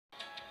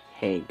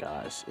Hey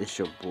guys, it's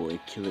your boy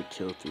Killer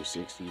Kill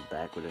 360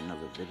 back with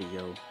another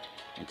video,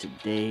 and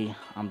today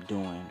I'm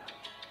doing,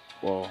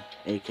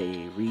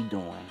 aka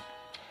redoing,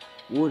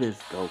 what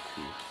if Goku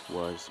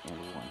was in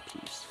One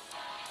Piece.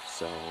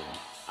 So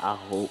I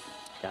hope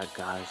y'all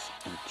guys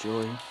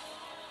enjoy,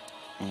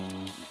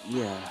 and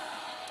yeah,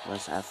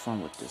 let's have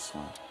fun with this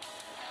one.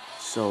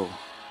 So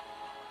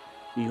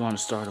we're gonna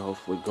start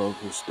off with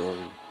Goku's story.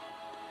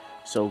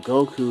 So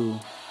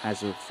Goku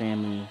has a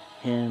family,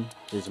 him,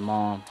 his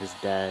mom, his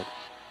dad,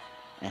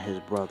 and his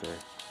brother.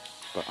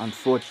 But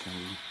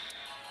unfortunately,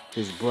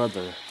 his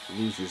brother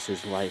loses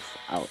his life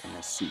out in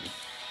the sea.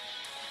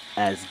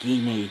 As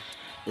Gine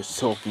is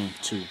talking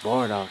to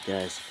Bardock,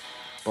 as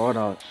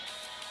Bardock,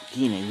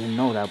 Gine, you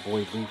know that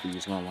boy Luffy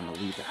is going to want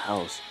to leave the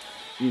house.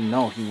 You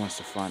know he wants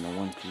to find the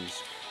One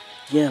Piece.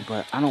 Yeah,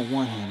 but I don't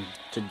want him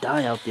to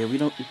die out there. We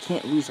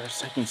can't lose our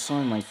second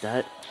son like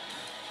that.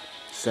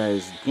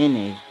 Says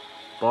Gine.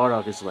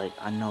 Bardock is like,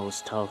 I know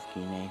it's tough,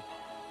 Gine,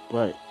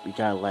 but we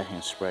gotta let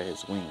him spread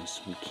his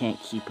wings. We can't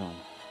keep him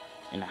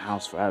in the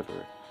house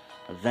forever.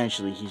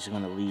 Eventually, he's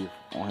gonna leave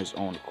on his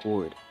own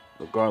accord,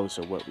 regardless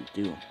of what we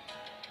do.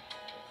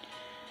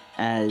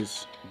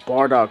 As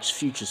Bardock's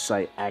future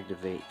sight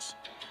activates,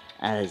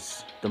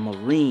 as the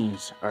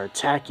Marines are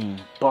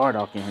attacking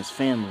Bardock and his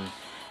family,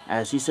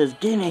 as he says,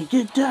 Gine,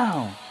 get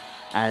down!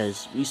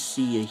 As we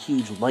see a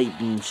huge light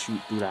beam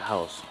shoot through the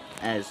house,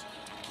 as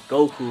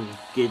Goku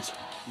gets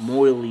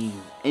mortally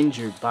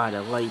injured by the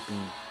light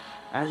beam,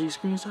 as he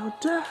screams out,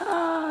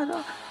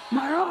 Dad!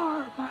 My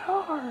arm! My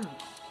arm!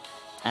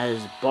 As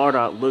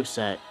Bardock looks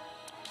at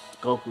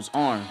Goku's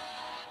arm,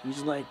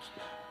 he's like,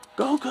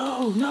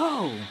 Goku,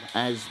 no!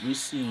 As we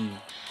see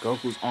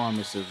Goku's arm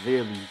is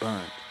severely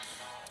burned.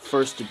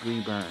 First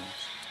degree burns.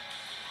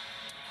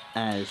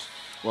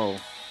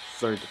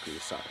 Third degree,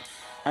 sorry.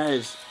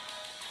 As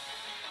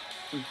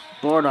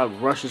Bardock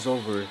rushes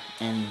over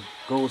and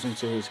goes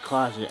into his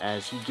closet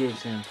as he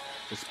gives him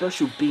a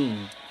special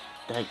beam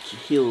that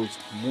heals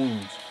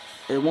wounds.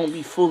 It won't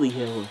be fully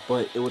healed,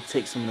 but it will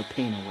take some of the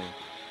pain away.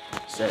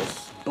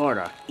 Says,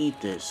 Bardock, eat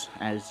this.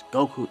 As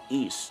Goku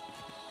eats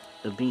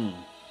the beam.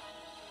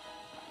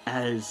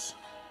 As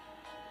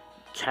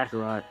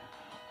Kakarot,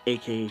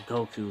 aka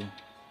Goku,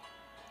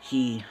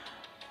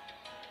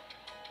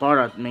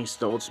 Bardock makes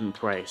the ultimate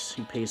price.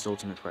 He pays the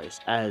ultimate price.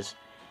 As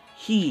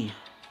he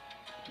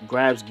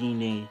grabs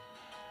Gine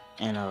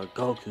and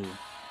Goku,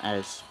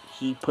 as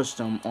he puts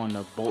them on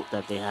the boat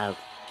that they have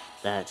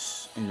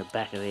that's in the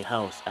back of their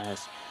house,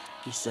 as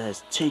he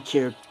says, take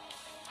care,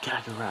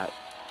 Kakarot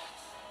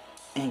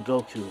and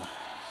Goku.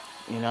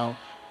 You know,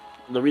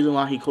 the reason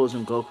why he calls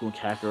him Goku and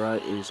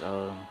Kakarot is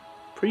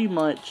pretty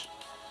much,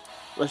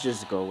 let's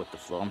just go with the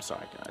flow. I'm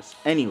sorry, guys.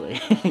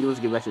 Anyway, let's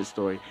get back to the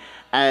story.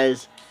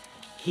 As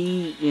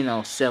he,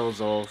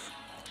 sails off,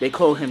 they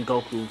call him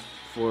Goku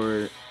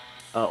for an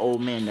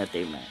old man that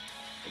they met.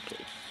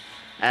 Okay.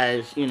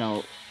 As,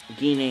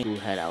 Gine will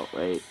head out,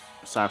 right?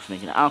 Sorry for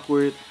making it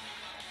awkward.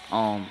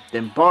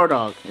 Then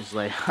Bardock is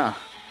like,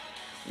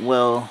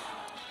 well,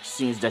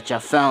 seems that y'all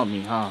found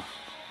me, huh?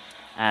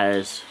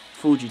 As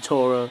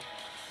Fujitora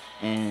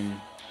and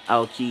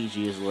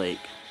Aokiji is like,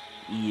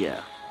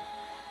 yeah.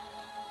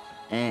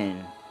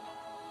 And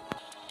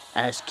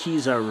as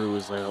Kizaru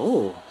is like,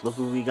 oh, look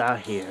what we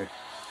got here.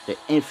 The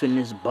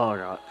infamous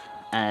Bardock.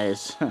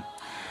 As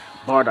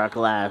Bardock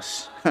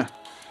laughs,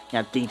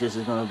 y'all think this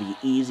is gonna be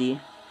easy?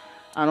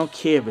 I don't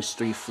care if it's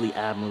 3 fleet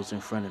admirals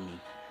in front of me.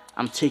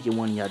 I'm taking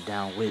one of y'all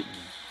down with me.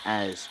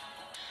 As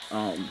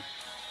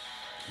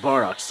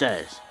Bardock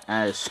says,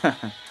 as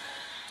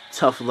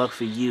tough luck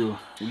for you.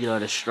 We are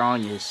the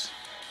strongest.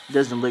 It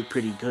doesn't look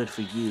pretty good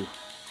for you.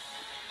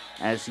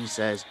 As he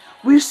says,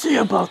 we'll see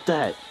about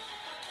that.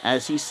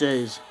 As he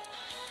says,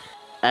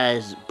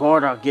 as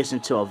Bardock gets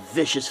into a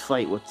vicious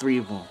fight with 3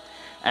 of them.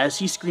 As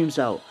he screams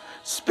out,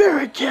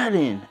 Spirit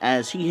Cannon!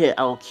 As he hit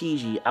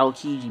Aokiji,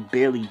 Aokiji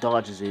barely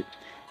dodges it.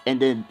 And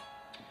then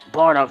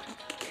Bardock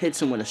hits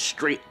him with a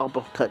straight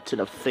uppercut to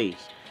the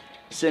face,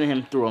 sending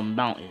him through a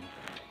mountain.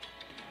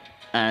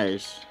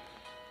 As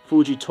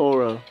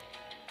Fujitora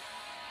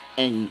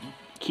and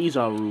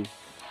Kizaru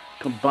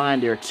combine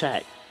their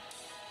attack,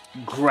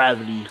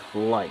 Gravity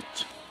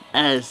Light.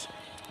 As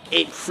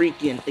it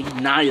freaking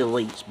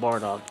annihilates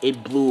Bardock,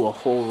 it blew a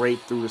hole right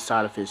through the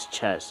side of his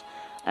chest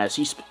as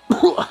he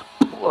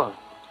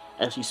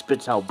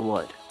spits out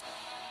blood.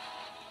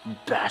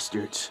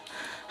 Bastards.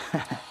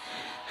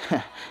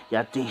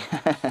 Y'all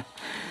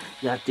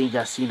think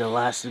y'all seen the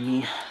last of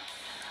me?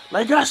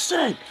 Like I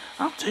said,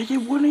 I'm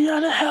taking one of y'all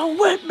to hell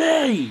with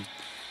me!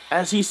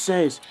 As he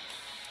says,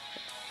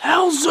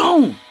 Hell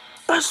Zone!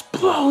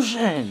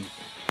 Explosion!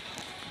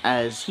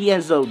 As he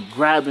ends up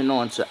grabbing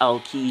onto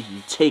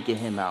Aokiji, taking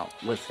him out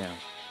with him.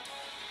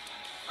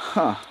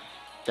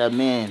 That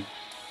man,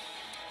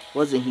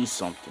 wasn't he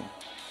something?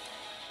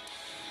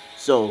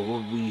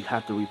 So, we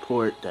have to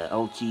report that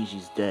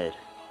Aokiji's dead.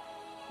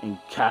 And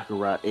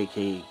Kakarot,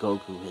 aka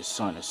Goku, his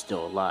son, is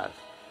still alive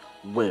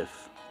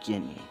with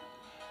Gine.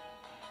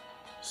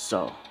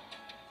 So,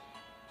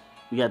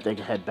 we have to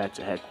head back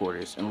to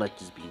headquarters and let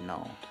this be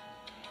known.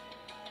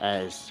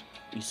 As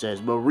he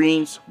says,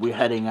 Marines, we're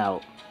heading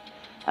out.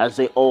 As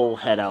they all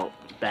head out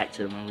back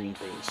to the Marine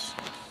base.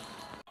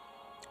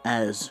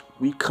 As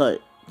we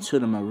cut to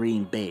the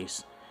Marine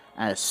base,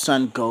 as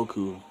Son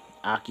Goku,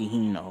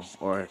 Akihino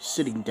are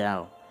sitting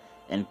down,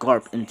 and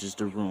Garp enters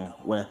the room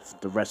with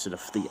the rest of the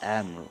fleet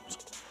admirals.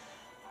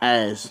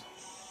 As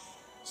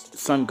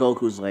Son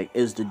Goku's like,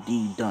 is the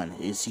deed done?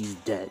 Is he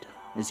dead?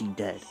 Is he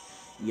dead?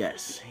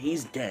 Yes,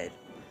 he's dead.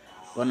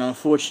 But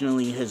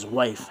unfortunately, his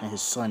wife and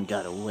his son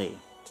got away.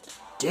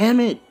 Damn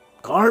it,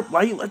 Garp,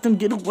 why you let them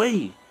get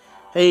away?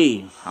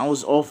 Hey, I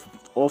was off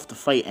the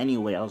fight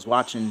anyway. I was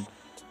watching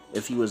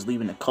if he was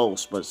leaving the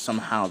coast, but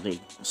somehow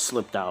they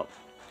slipped out.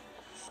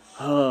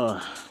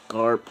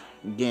 Garp,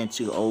 we're getting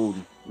too old.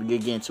 We're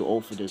getting too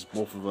old for this,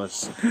 both of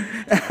us.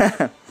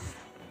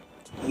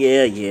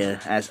 Yeah.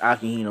 As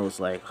Akihino's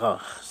like,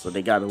 so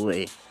they got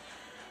away.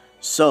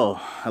 So,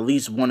 at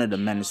least one of the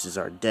menaces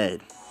are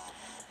dead.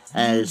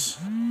 As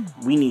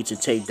we need to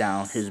take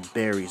down his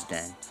berries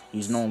den.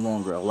 He's no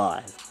longer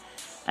alive.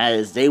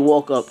 As they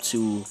walk up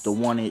to the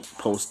wanted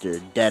poster,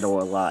 Dead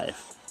or Alive,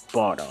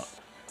 Bardock,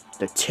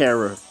 the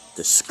terror,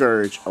 the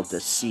scourge of the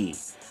sea,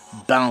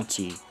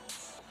 bounty,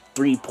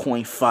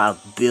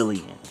 3.5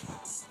 billion.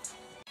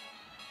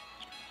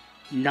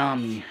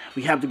 Nami,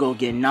 we have to go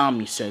get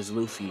Nami, says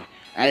Luffy,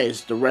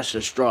 as the rest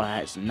of the Straw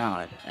Hats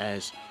nod,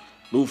 as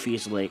Luffy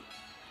is like,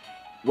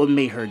 what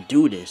made her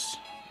do this?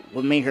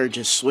 What made her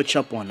just switch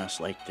up on us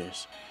like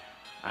this?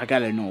 I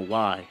gotta know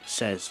why,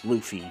 says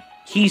Luffy.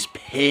 He's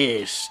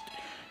pissed.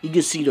 You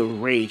can see the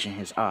rage in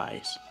his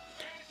eyes.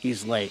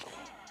 He's like,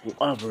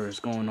 whatever is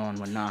going on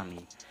with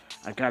Nami,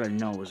 I gotta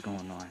know what's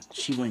going on.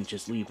 She wouldn't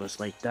just leave us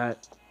like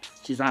that.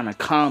 She's on a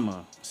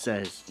comma,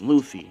 says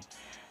Luffy,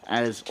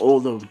 as all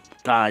the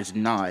guys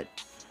nod.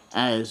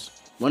 As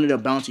one of the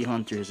bounty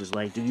hunters is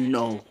like, do you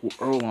know who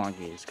Erlong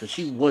is? Because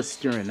she was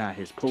staring at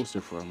his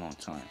poster for a long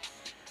time.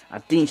 I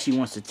think she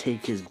wants to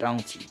take his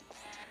bounty.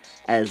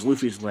 As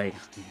Luffy's like,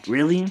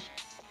 really?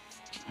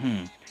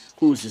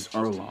 Who's this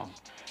Erlong?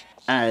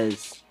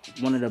 As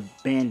one of the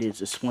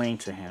bandits explained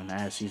to him,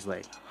 as he's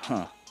like,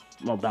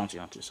 well, bounty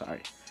hunter,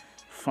 sorry.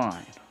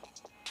 Fine.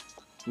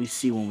 We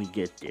see when we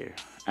get there.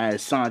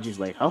 As Sanji's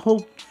like, I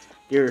hope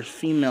there's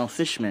female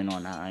fishermen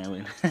on the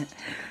island.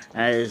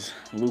 As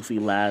Luffy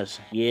laughs,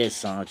 yeah,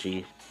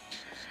 Sanji.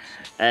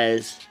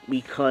 As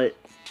we cut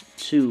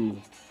to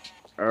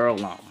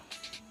Erlong.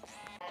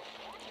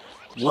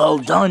 Well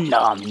done,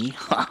 Nami.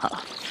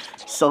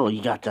 So,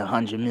 you got the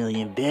 100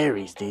 million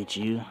berries, did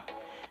you?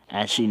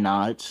 As she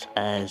nods,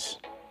 as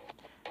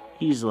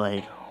he's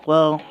like,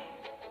 well,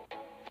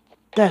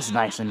 that's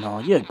nice and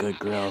all. You're a good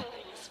girl.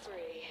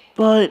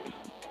 But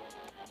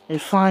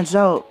it turns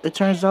out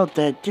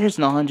that there's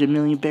no 100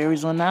 million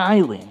berries on the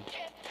island.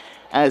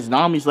 As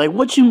Nami's like,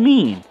 what you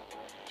mean?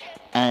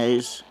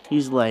 As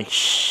he's like,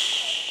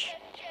 shh,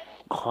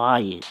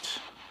 quiet.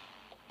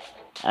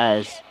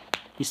 As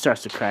he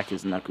starts to crack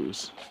his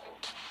knuckles.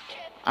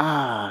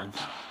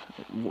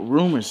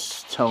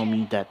 Rumors tell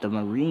me that the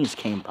Marines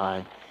came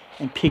by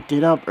and picked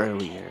it up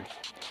earlier.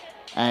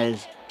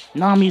 As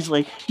Nami's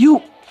like,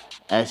 you!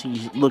 As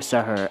he looks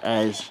at her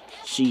as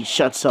she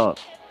shuts up.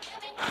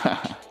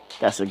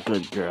 That's a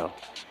good girl.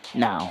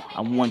 Now,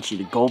 I want you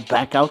to go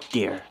back out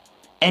there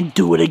and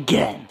do it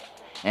again.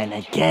 And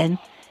again,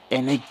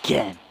 and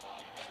again.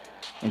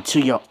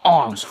 Until your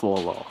arms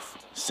fall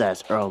off,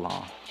 says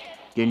Erlong.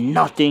 You're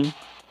nothing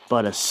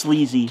but a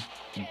sleazy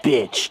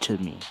bitch to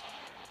me.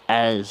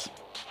 As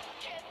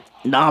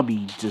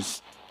Nami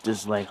just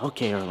like,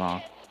 okay,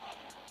 Erlong.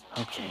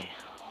 Okay.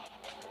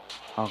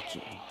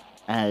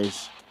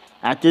 As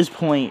at this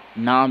point,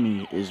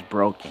 Nami is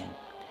broken.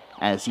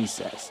 As he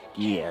says,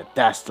 yeah,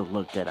 that's the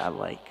look that I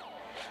like.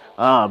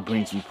 It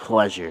brings me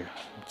pleasure.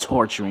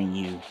 Torturing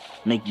you,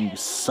 making you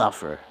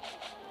suffer.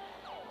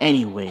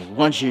 Anyway,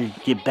 once you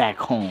get back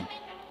home,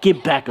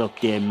 get back up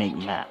there and make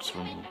maps for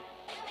me.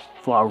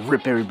 Before I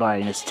rip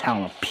everybody in this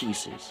town to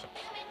pieces.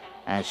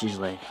 And she's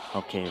like,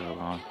 okay,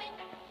 Erlong.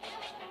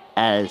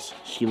 As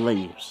she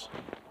leaves.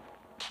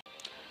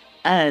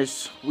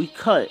 As we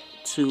cut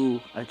to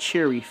a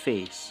cheery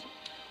face.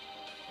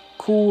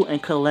 Cool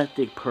and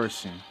collected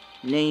person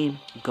named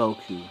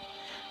Goku.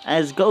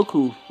 As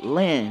Goku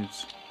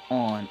lands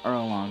on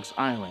Erlong's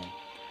island.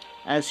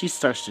 As he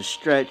starts to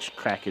stretch,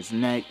 crack his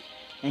neck,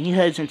 and he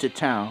heads into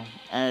town.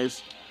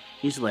 As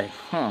he's like,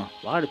 why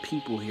are the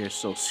people here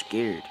so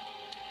scared?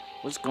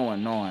 What's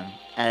going on?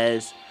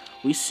 As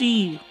we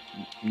see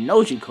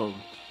Nojiko.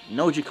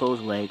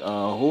 Nojiko's like,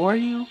 who are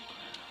you?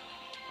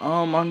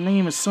 My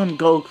name is Son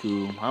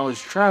Goku. I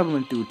was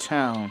traveling through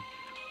town,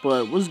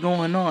 but what's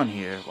going on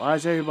here? Why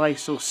is everybody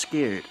so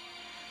scared?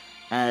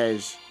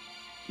 As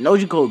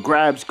Nojiko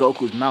grabs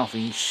Goku's mouth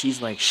and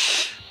she's like,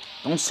 shh,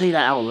 don't say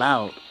that out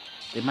loud.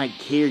 They might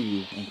hear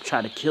you and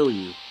try to kill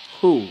you.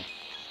 Who?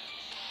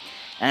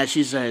 As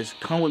she says,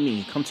 come with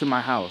me, come to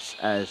my house.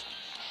 As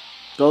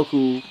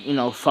Goku,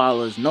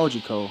 follows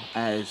Nojiko.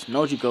 As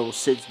Nojiko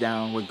sits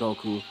down with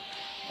Goku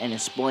and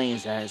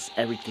explains as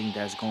everything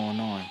that's going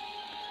on.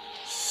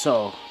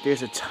 So,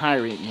 there's a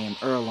tyrant named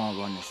Erlong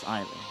on this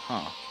island,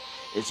 huh?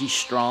 Is he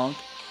strong?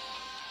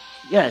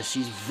 Yes,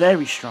 he's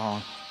very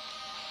strong.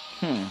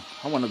 I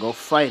want to go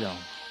fight him.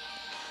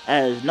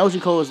 As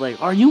Nojiko is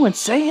like, are you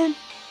insane?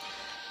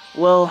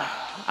 Well,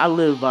 I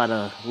live by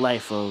the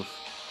life of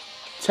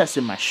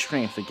testing my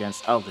strength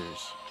against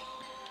others.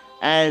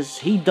 As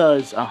he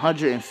does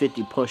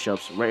 150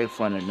 push-ups right in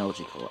front of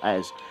Nojiko.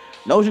 As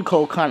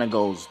Nojiko kind of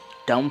goes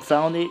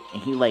dumbfounded,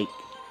 and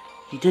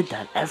he did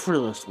that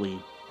effortlessly.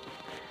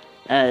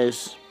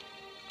 As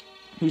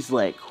he's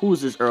like,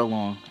 who's this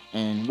Erlong,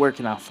 and where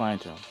can I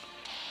find him?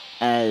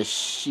 As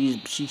she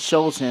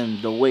shows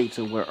him the way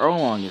to where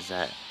Erlong is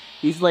at.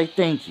 He's like,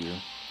 thank you,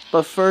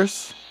 but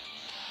first,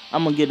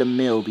 I'm gonna get a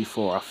meal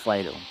before I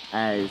fight him.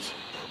 As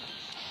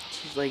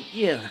she's like,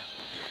 yeah.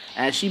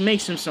 As she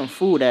makes him some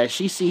food, as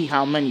she see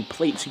how many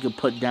plates he could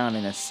put down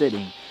in a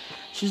sitting.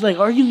 She's like,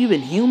 are you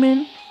even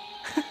human?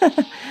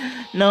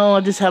 No,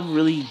 I just have a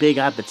really big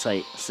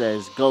appetite,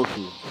 says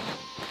Goku.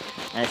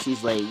 And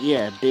she's like,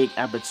 yeah, big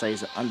appetite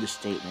is an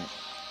understatement.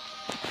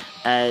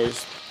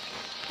 As,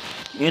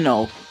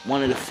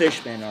 one of the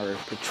fishmen are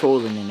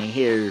patrolling and they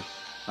hear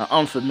an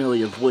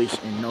unfamiliar voice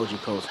in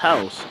Nojiko's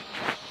house.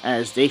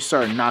 As they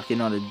start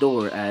knocking on the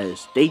door,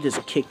 as they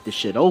just kick the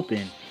shit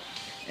open.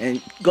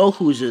 And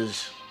Goku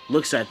just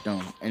looks at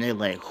them and they're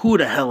like, who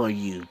the hell are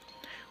you?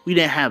 We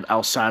didn't have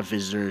outside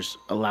visitors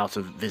allowed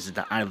to visit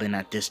the island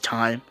at this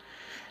time.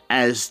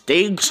 As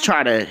they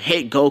try to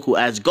hit Goku,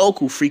 as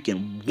Goku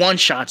freaking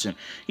one-shots him.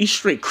 He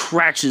straight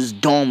cracks his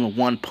dome with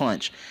one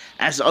punch.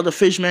 As the other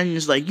fishman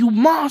is like, you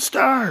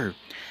monster!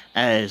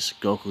 As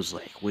Goku's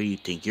like, where do you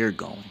think you're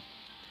going?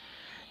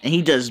 And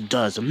he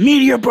does a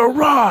meteor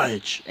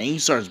barrage! And he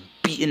starts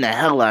beating the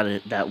hell out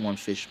of that one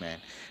fishman,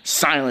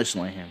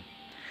 silencing him.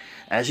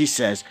 As he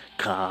says,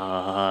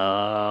 Kamehameha,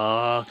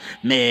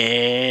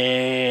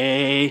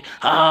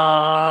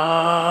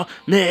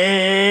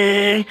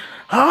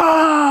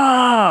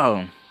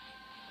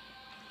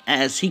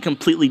 as he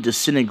completely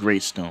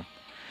disintegrates them.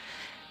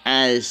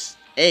 As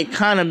it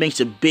kind of makes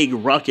a big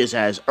ruckus,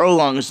 as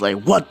Erlong is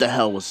like, what the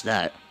hell was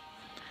that?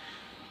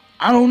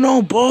 I don't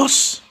know,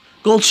 boss.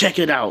 Go check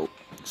it out,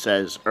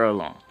 says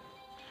Erlong.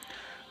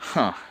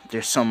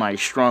 There's somebody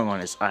strong on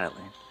this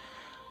island.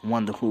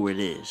 Wonder who it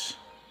is.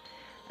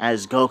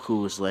 As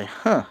Goku was like,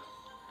 that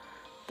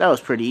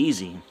was pretty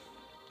easy.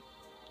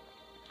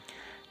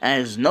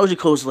 As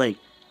Nojiko's like,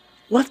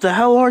 what the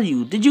hell are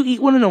you? Did you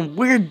eat one of them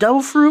weird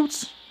devil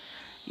fruits?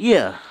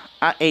 Yeah,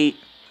 I ate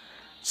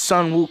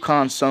Sun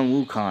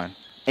Wukong,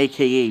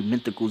 aka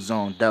Mythical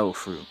Zone Devil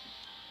Fruit.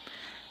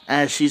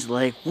 As she's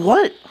like,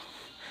 what?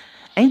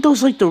 Ain't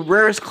those like the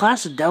rarest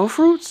class of devil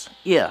fruits?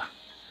 Yeah.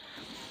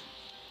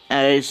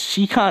 As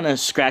she kind of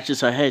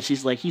scratches her head,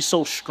 she's like, he's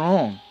so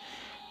strong.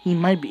 He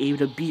might be able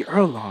to beat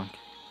Erlong.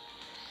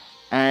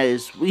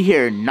 As we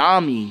hear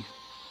Nami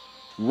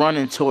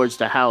running towards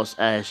the house,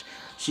 as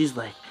she's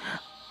like,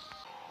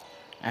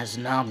 as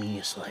Nami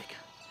is like,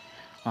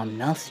 I'm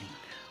nothing.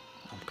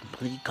 I'm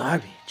complete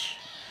garbage.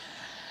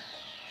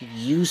 He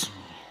used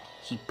me.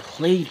 He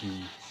played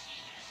me.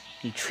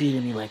 He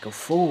treated me like a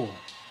fool.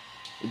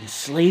 He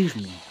enslaved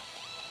me.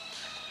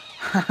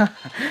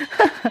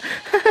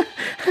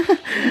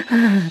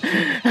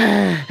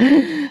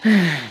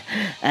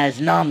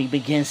 As Nami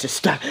begins to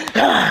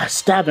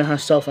stabbing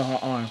herself in her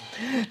arm.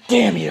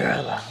 Damn you,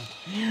 Erlong.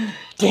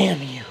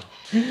 Damn you.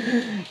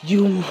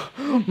 You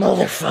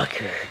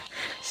motherfucker,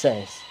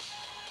 says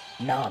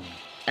Nami,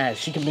 as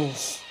she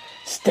begins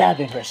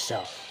stabbing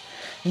herself.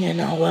 You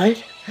know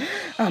what?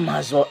 I might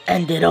as well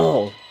end it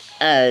all.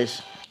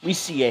 As we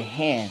see a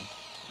hand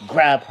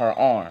grab her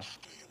arm.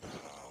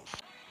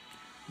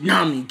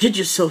 Nami, get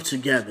yourself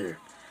together.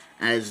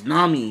 As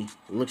Nami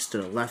looks to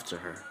the left of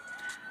her.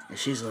 And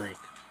she's like,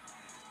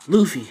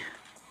 Luffy,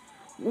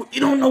 you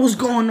don't know what's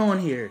going on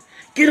here.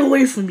 Get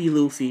away from me,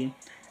 Luffy.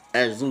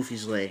 As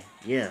Luffy's like,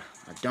 yeah,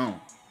 I don't.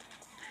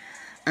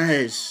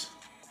 As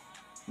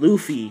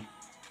Luffy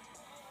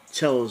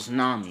tells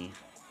Nami,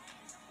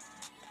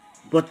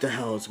 what the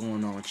hell is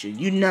going on with you?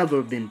 You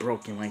never been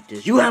broken like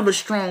this. You have a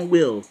strong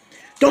will.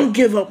 Don't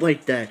give up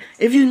like that.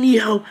 If you need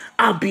help,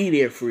 I'll be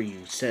there for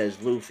you,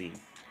 says Luffy.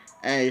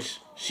 As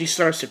she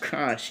starts to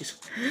cry, she's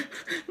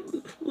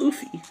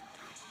Luffy,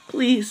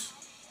 please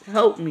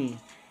help me.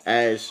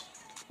 As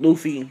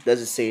Luffy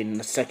doesn't say it in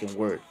the second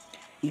word.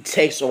 He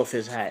takes off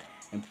his hat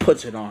and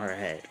puts it on her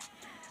head.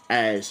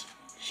 As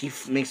she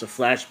makes a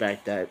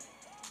flashback that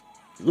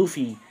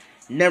Luffy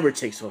never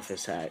takes off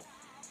his hat.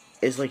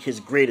 It's like his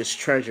greatest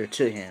treasure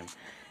to him.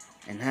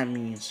 And that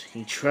means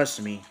he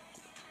trusts me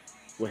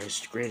with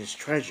his greatest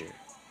treasure.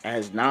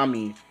 As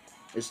Nami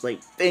is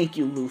like, thank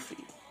you,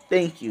 Luffy.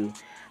 Thank you.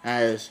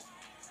 As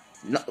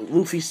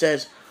Luffy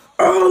says,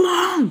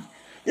 Erlong,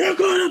 you're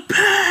gonna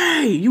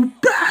pay, you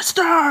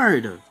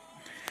bastard!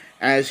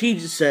 As he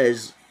just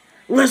says,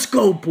 let's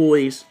go,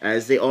 boys,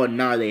 as they all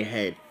nod their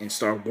head and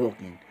start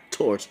walking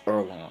towards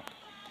Erlong.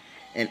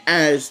 And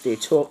as they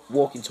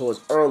walking towards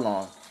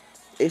Erlong,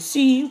 they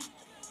see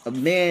a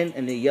man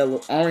in a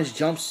yellow orange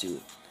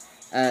jumpsuit.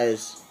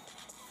 As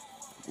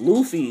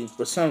Luffy,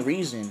 for some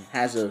reason,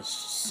 has a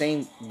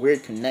same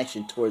weird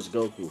connection towards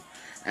Goku,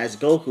 as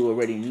Goku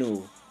already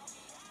knew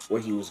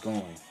where he was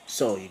going.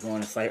 So, you're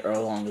going to fight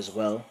Erlong as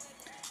well?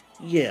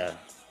 Yeah.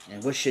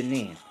 And what's your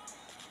name?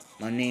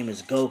 My name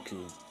is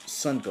Goku,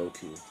 Son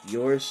Goku.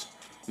 Yours?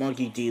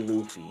 Monkey D.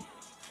 Luffy.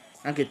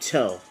 I could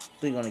tell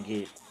we're gonna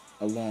get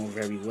along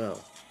very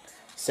well.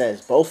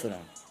 Says both of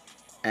them,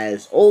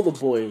 as all the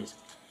boys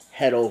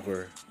head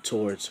over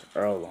towards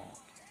Erlong.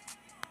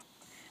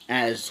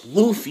 As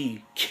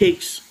Luffy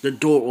kicks the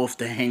door off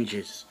the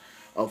hinges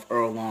of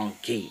Erlong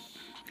Gate.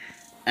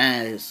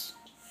 As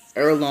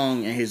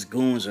Erlong and his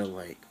goons are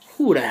like,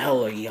 who the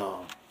hell are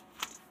y'all?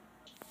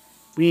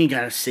 We ain't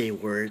gotta say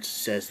words,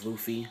 says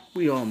Luffy.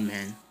 We all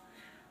men.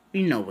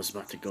 We know what's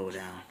about to go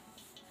down.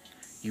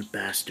 You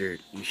bastard,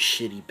 you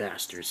shitty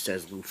bastard,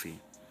 says Luffy.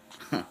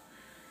 Huh.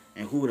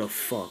 And who the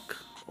fuck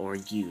are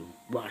you?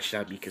 Why should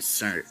I be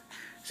concerned?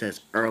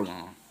 Says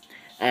Erlong.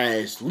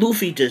 As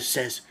Luffy just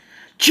says,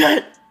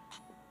 Jet!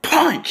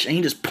 Punch! And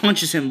he just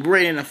punches him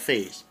right in the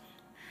face.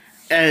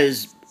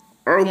 As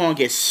Erlong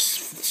gets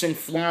sent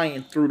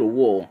flying through the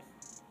wall.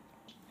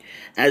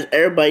 As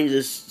everybody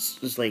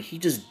just is like, he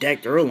just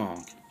decked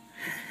Erlong.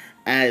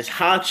 As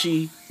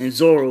Hachi and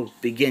Zoro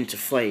begin to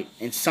fight,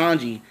 and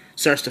Sanji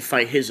starts to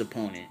fight his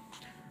opponent.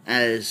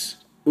 As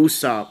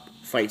Usopp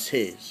fights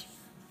his.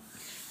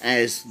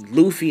 As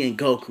Luffy and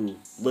Goku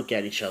look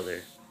at each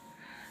other.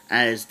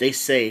 As they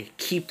say,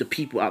 keep the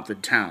people out the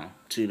town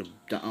to the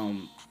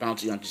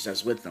bounty hunters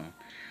that's with them.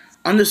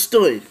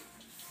 Understood.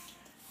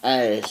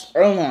 As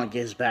Erlong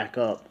gets back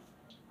up.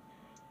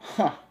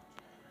 Huh.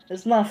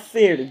 It's not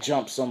fair to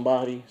jump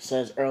somebody,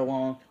 says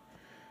Erlong.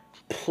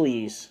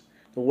 Please.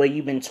 The way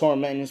you've been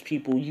tormenting these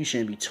people, you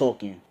shouldn't be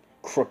talking.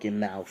 Crooked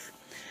mouth.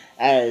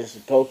 As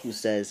Goku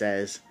says,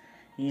 as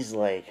he's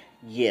like,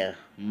 yeah,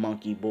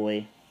 monkey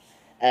boy.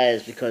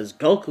 As because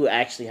Goku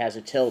actually has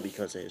a tail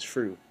because of his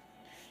fruit.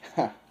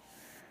 Huh.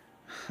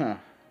 Huh.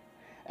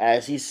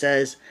 As he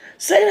says,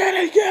 say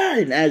that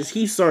again! As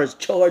he starts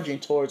charging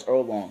towards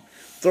Erlong.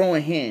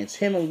 Throwing hands.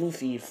 Him and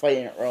Luffy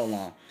fighting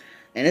Erlong.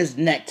 And it's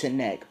neck to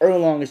neck.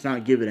 Erlong is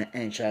not giving an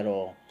inch at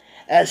all.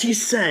 As he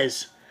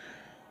says,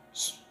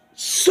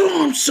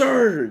 Storm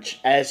Surge!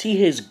 As he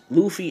hits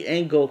Luffy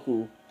and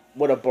Goku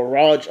with a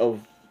barrage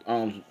of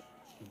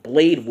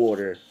blade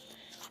water.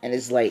 And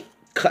it's like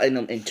cutting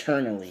them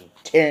internally.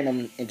 Tearing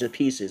them into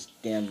pieces,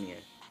 damn near.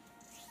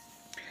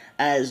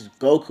 As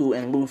Goku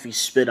and Luffy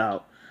spit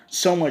out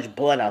so much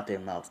blood out their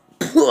mouth.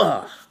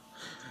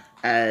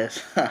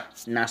 As,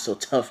 not so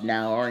tough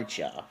now, aren't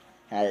y'all?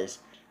 As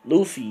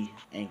Luffy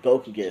and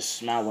Goku get a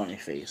smile on their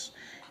face.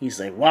 He's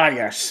like, why are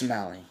y'all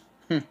smiling?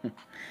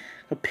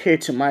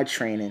 Compared to my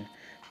training,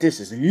 this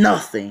is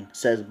nothing,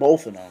 says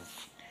both of them.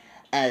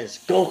 As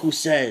Goku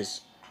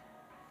says,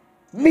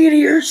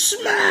 Meteor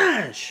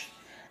Smash!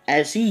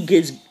 As he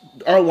gets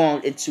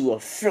Erlong into a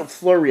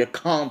flurry of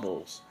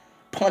combos,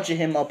 punching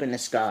him up in the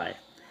sky.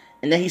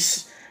 And then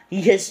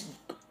he hits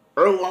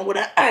Erlong with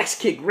an axe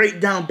kick right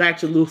down back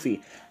to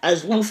Luffy.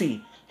 As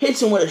Luffy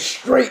hits him with a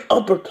straight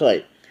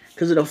uppercut.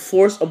 Because of the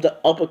force of the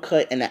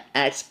uppercut and the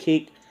axe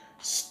kick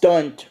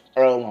stunned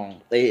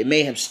Erlong. It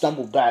made him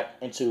stumble back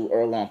into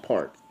Erlong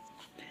Park.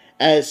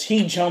 As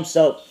he jumps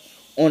up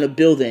on a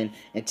building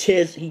and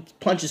he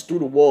punches through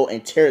the wall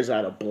and tears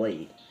out a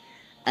blade.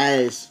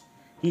 As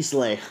he's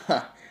like,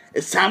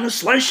 it's time to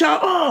slice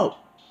y'all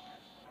up!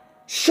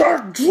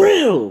 Shark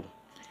drill!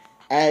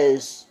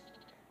 As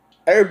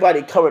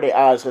everybody cover their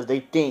eyes because they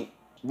think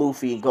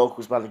Luffy and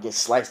Goku's about to get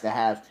sliced in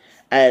half.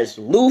 As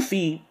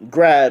Luffy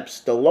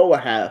grabs the lower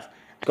half,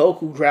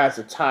 Goku grabs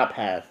the top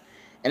half.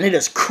 And they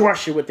just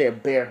crush it with their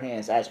bare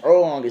hands. As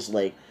Erlong is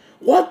like,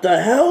 what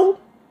the hell?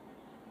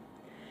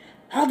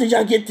 How did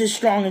y'all get this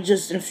strong in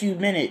just a few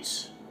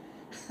minutes?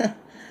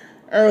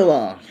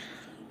 Erlong,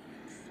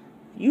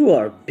 you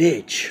are a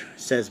bitch,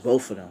 says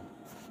both of them.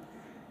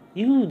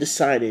 You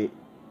decided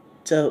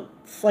to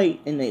fight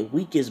in the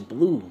weakest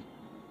blue.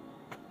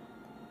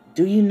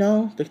 Do you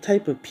know the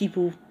type of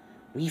people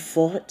we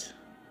fought?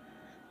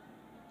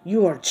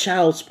 You are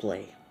child's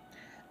play.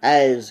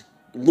 As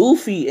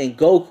Luffy and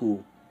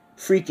Goku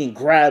freaking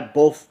grab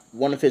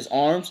one of his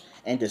arms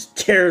and just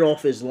tear it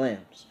off his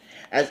limbs.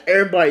 As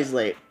everybody's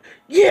like,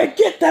 yeah,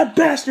 get that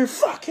bastard,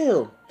 fuck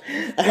him.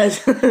 As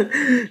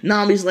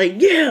Nami's like,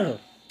 yeah,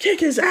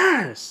 kick his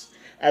ass.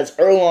 As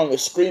Erlong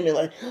is screaming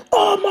like,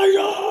 oh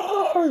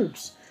my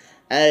arms.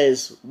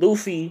 As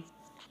Luffy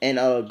and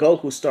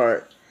Goku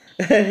start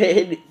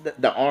hitting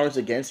the arms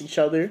against each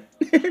other.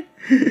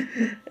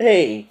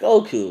 Hey,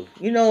 Goku,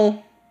 you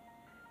know,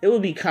 it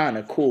would be kind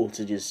of cool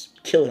to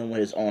just kill him with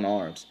his own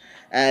arms.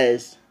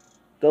 As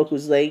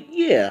Goku's like,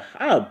 yeah,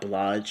 I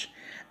oblige.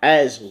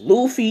 As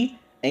Luffy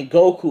and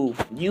Goku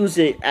use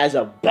it as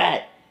a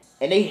bat,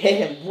 and they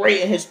hit him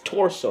right in his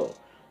torso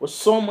with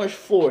so much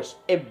force,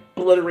 it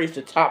obliterates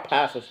the top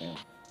half of him.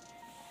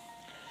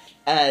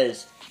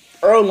 As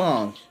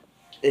Erlong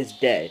is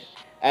dead,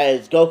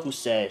 as Goku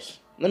says,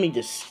 let me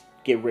just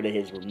get rid of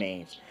his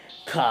remains.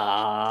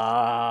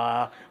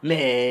 Ha!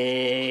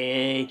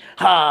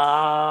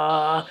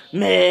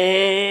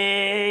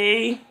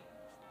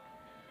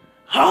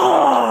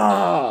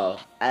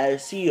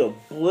 As he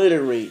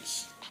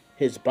obliterates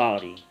his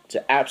body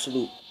to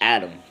absolute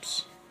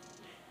atoms,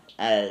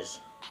 as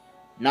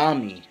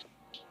Nami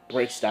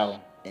breaks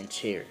out in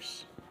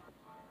tears.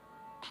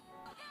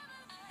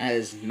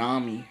 As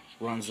Nami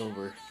runs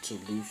over to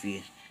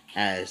Luffy,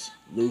 as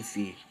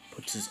Luffy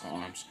puts his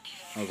arms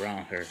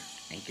around her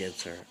and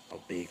gives her a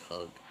big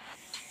hug.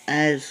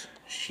 As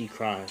she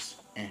cries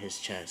in his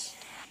chest,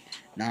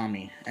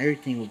 Nami,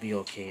 everything will be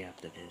okay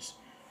after this.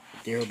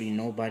 There will be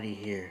nobody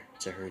here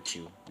to hurt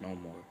you no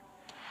more.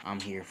 I'm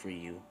here for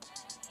you,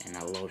 and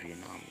I love you,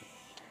 Nami.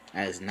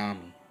 As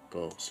Nami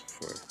goes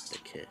for the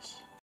kiss.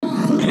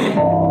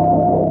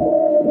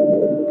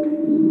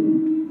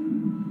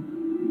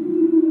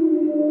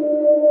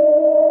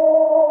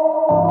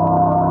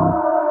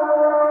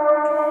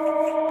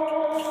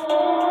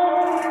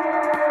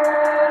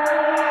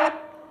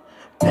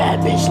 Bad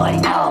bitch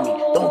like Nami,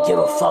 don't give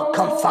a fuck,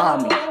 come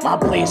find me. My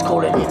blade's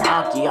colder than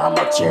hockey,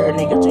 I'ma tear a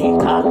nigga till you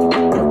copy.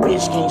 Your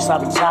bitch can't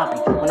stop it choppy,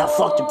 when I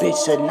fuck the bitch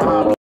said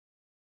Nami.